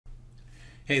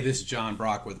Hey, this is John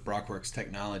Brock with Brockworks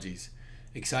Technologies.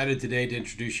 Excited today to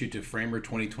introduce you to Framer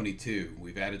 2022.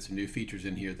 We've added some new features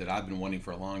in here that I've been wanting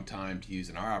for a long time to use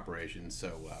in our operations,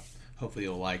 so hopefully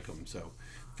you'll like them. So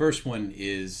first one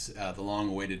is the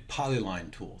long-awaited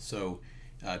Polyline tool. So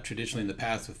traditionally in the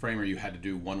past with Framer you had to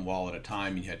do one wall at a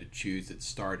time. You had to choose its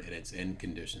start and its end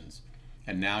conditions.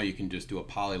 And now you can just do a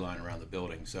polyline around the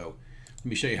building. So let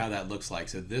me show you how that looks like.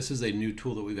 So this is a new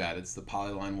tool that we've added. It's the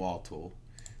Polyline Wall Tool.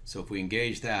 So if we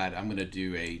engage that, I'm going to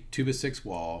do a 2x6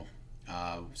 wall,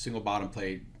 single bottom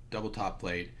plate, double top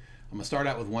plate. I'm going to start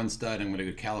out with one stud. I'm going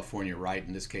to go California right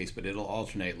in this case, but it'll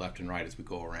alternate left and right as we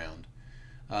go around.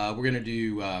 We're going to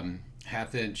do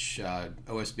 1/2 inch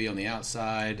OSB on the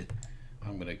outside.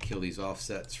 I'm going to kill these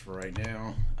offsets for right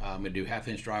now. I'm going to do 1/2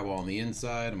 inch drywall on the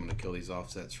inside. I'm going to kill these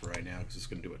offsets for right now because it's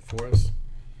going to do it for us.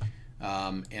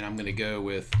 And I'm going to go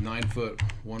with 9 foot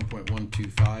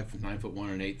 1.125, 9 foot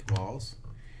 1 1/8 walls,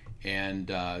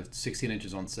 and 16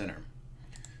 inches on center.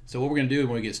 So what we're going to do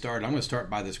when we get started, I'm going to start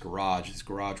by this garage. This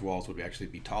garage walls would actually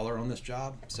be taller on this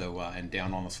job, so and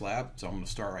down on the slab. So I'm going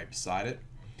to start right beside it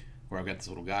where I've got this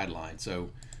little guideline. So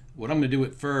what I'm going to do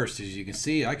at first is, you can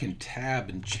see I can tab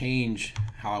and change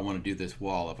how I want to do this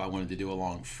wall. If I wanted to do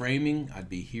along framing, I'd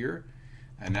be here,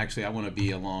 and actually I want to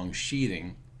be along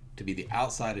sheathing to be the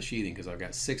outside of sheathing because I've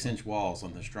got 6-inch walls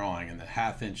on this drawing, and the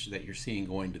 1/2 inch that you're seeing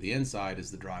going to the inside is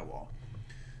the drywall.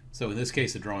 So in this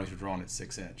case, the drawings were drawn at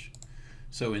 6 inch.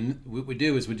 So what we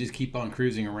do is we just keep on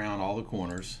cruising around all the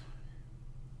corners.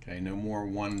 Okay, no more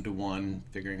one-to-one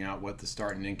figuring out what the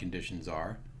start and end conditions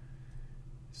are.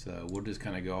 So we'll just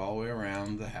kind of go all the way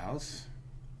around the house.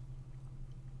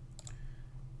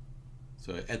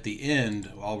 So at the end,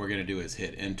 all we're going to do is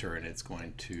hit enter, and it's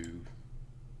going to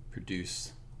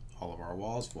produce all of our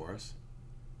walls for us.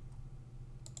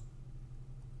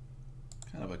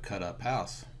 Kind of a cut-up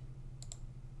house.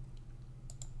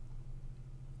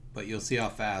 But you'll see how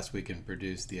fast we can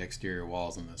produce the exterior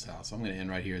walls in this house. So I'm going to end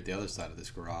right here at the other side of this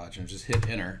garage and just hit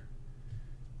enter,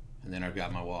 and then I've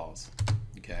got my walls.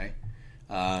 Okay,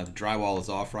 the drywall is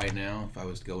off right now. If I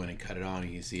was to go in and cut it on,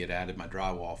 you can see it added my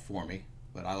drywall for me,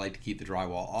 but I like to keep the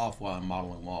drywall off while I'm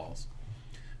modeling walls.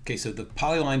 Okay, so the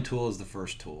Polyline tool is the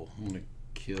first tool. I'm going to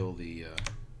kill the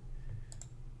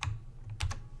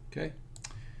okay,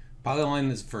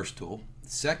 Polyline is the first tool.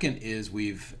 Second is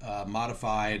we've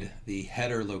modified the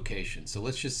header location. So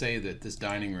let's just say that this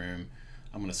dining room,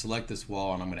 I'm going to select this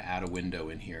wall and I'm going to add a window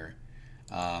in here.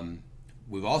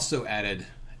 We've also added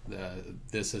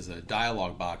this as a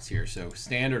dialog box here. So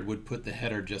standard would put the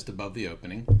header just above the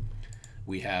opening.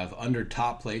 We have under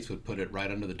top plates would put it right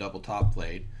under the double top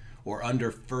plate, or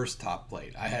under first top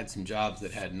plate. I had some jobs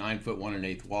that had 9 foot 1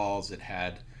 1/8 walls that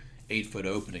had 8 foot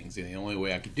openings, and the only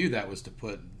way I could do that was to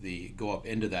go up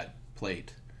into that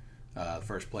plate,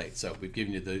 first plate. So we've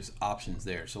given you those options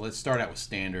there. So let's start out with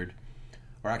standard,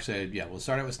 or actually, yeah, we'll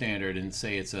start out with standard and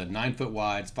say it's a 9 foot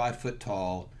wide, it's 5 foot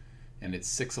tall, and it's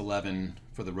 6'11"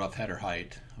 for the rough header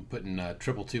height. I'm putting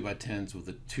triple 2x10s with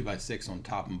a 2x6 on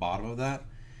top and bottom of that,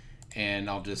 and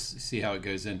I'll just see how it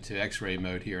goes into X-ray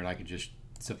mode here, and I can just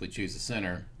simply choose the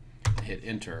center and hit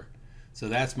enter. So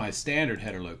that's my standard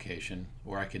header location,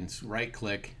 or I can right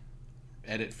click,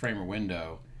 edit Framer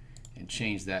window, and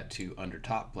change that to under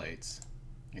top plates,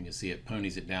 and you'll see it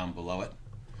ponies it down below it.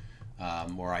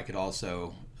 Or I could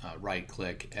also right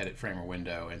click, edit Framer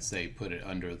window, and say put it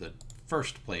under the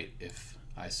first plate if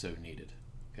I so needed.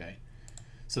 Okay,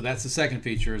 so that's the second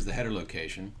feature, is the header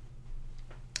location.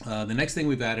 The next thing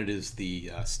we've added is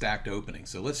the stacked opening.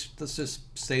 So let's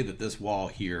just say that this wall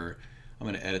here, I'm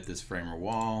going to edit this Framer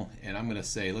wall, and I'm going to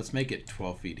say let's make it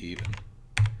 12 feet even.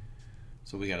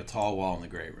 So we got a tall wall in the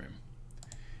great room.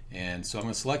 And so I'm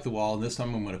going to select the wall, and this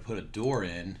time I'm going to put a door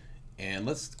in, and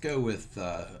let's go with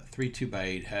 3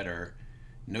 2x8 header,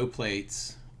 no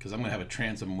plates, because I'm going to have a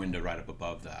transom window right up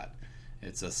above that.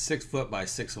 It's a 6 foot by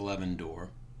 6'11"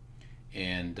 door,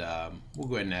 and we'll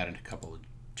go ahead and add a couple of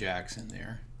jacks in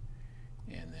there,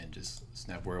 and then just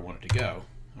snap where I want it to go.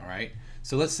 All right,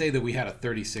 so let's say that we had a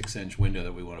 36-inch window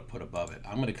that we want to put above it.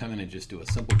 I'm going to come in and just do a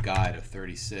simple guide of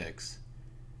 36,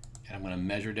 and I'm going to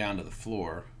measure down to the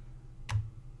floor.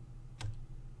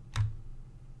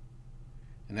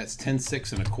 And that's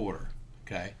 10/6 1/4.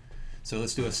 Okay, so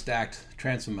let's do a stacked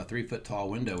transom, a 3 foot tall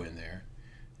window in there.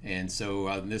 And so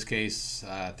in this case,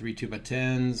 3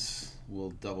 2x10s,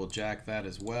 we'll double jack that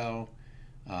as well.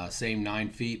 Same 9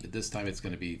 feet, but this time it's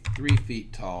going to be 3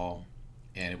 feet tall,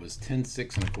 and it was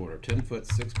 10/6 1/4, 10 foot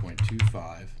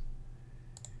 6.25.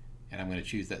 And I'm going to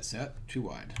choose that set too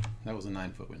wide. That was a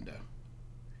 9 foot window.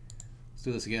 Let's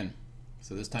do this again.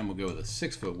 So this time we'll go with a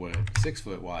 6 foot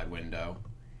wide window,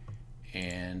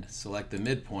 and select the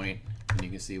midpoint, and you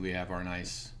can see we have our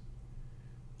nice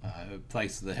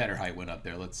place. The header height went up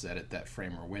there. Let's edit that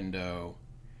framer window.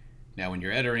 Now when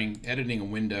you're editing a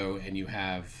window and you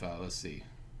have, let's see,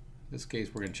 in this case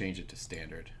we're going to change it to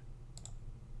standard.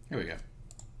 There we go.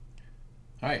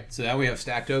 Alright, so now we have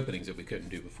stacked openings that we couldn't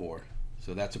do before.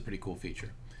 So that's a pretty cool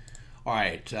feature.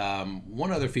 Alright,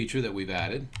 one other feature that we've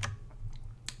added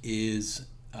is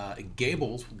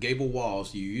Gable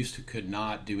Walls. You used to could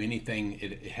not do anything.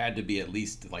 It had to be at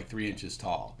least like 3 inches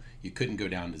tall. You couldn't go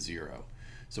down to 0.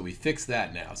 So we fixed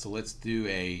that now. So let's do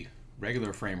a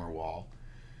regular framer wall.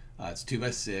 It's 2 by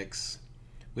 6.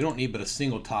 We don't need but a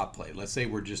single top plate. Let's say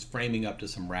we're just framing up to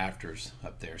some rafters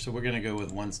up there. So we're going to go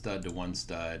with 1 stud to 1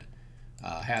 stud,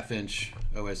 1/2 inch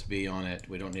OSB on it.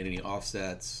 We don't need any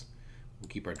offsets. We'll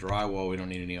keep our drywall. We don't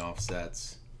need any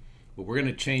offsets. But we're going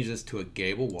to change this to a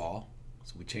gable wall.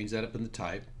 So we change that up in the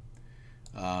type.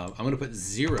 I'm going to put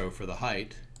 0 for the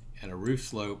height and a roof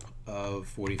slope of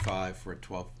 45 for a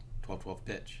 12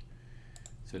 pitch.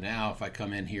 So now if I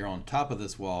come in here on top of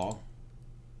this wall,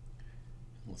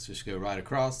 let's just go right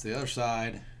across the other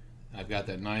side. I've got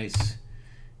that nice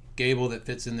gable that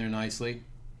fits in there nicely.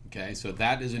 Okay, so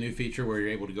that is a new feature where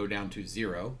you're able to go down to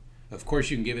 0. Of course,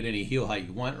 you can give it any heel height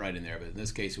you want right in there, but in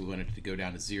this case, we wanted it to go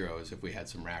down to 0 as if we had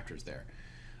some rafters there.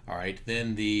 All right,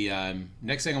 then the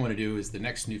next thing I want to do is the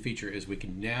next new feature is we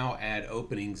can now add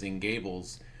openings in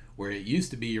gables where it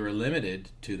used to be you were limited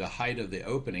to the height of the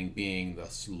opening being the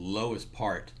lowest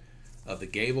part of the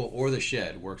gable or the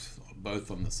shed. Works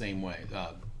both on the same way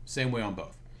on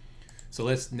both. So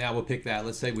we'll pick that.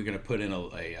 Let's say we're going to put in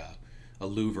a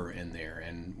louver in there,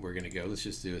 and we're going to go, let's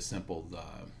just do a simple,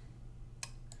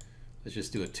 let's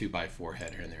just do a 2x4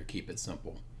 header in there, keep it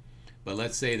simple. But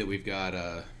let's say that we've got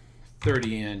a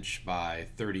 30-inch by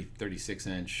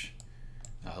 36-inch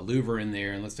louver in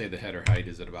there, and let's say the header height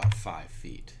is at about 5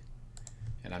 feet.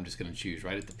 And I'm just going to choose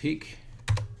right at the peak,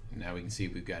 and now we can see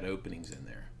we've got openings in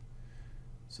there.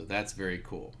 So that's very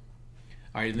cool.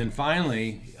 All right, and then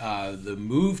finally, the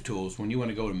move tools. When you want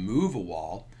to go to move a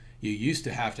wall, you used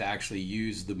to have to actually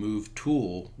use the move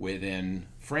tool within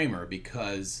Framer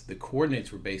because the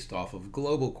coordinates were based off of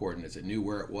global coordinates. It knew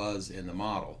where it was in the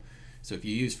model. So if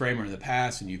you used Framer in the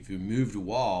past and if you moved a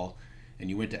wall and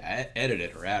you went to edit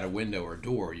it or add a window or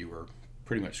door, you were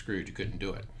pretty much screwed. You couldn't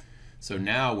do it. So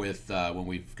now with when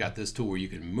we've got this tool where you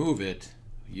can move it,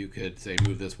 you could say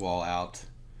move this wall out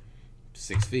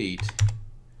 6 feet,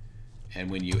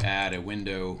 and when you add a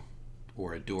window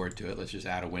or a door to it, let's just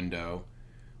add a window.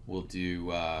 We'll do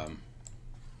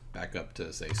back up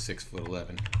to say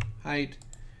 6'11" height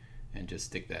and just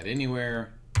stick that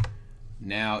anywhere.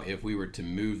 Now if we were to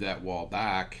move that wall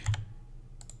back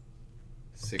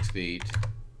 6 feet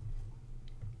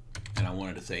and I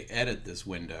wanted to say edit this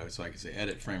window, so I could say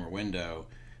edit framer window,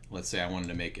 let's say I wanted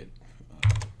to make it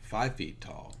 5 feet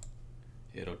tall,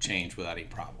 it'll change without any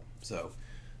problem. So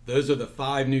those are the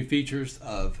 5 new features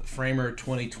of Framer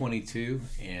 2022,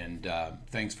 and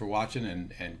thanks for watching,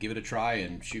 and give it a try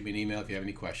and shoot me an email if you have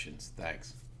any questions.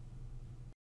 Thanks.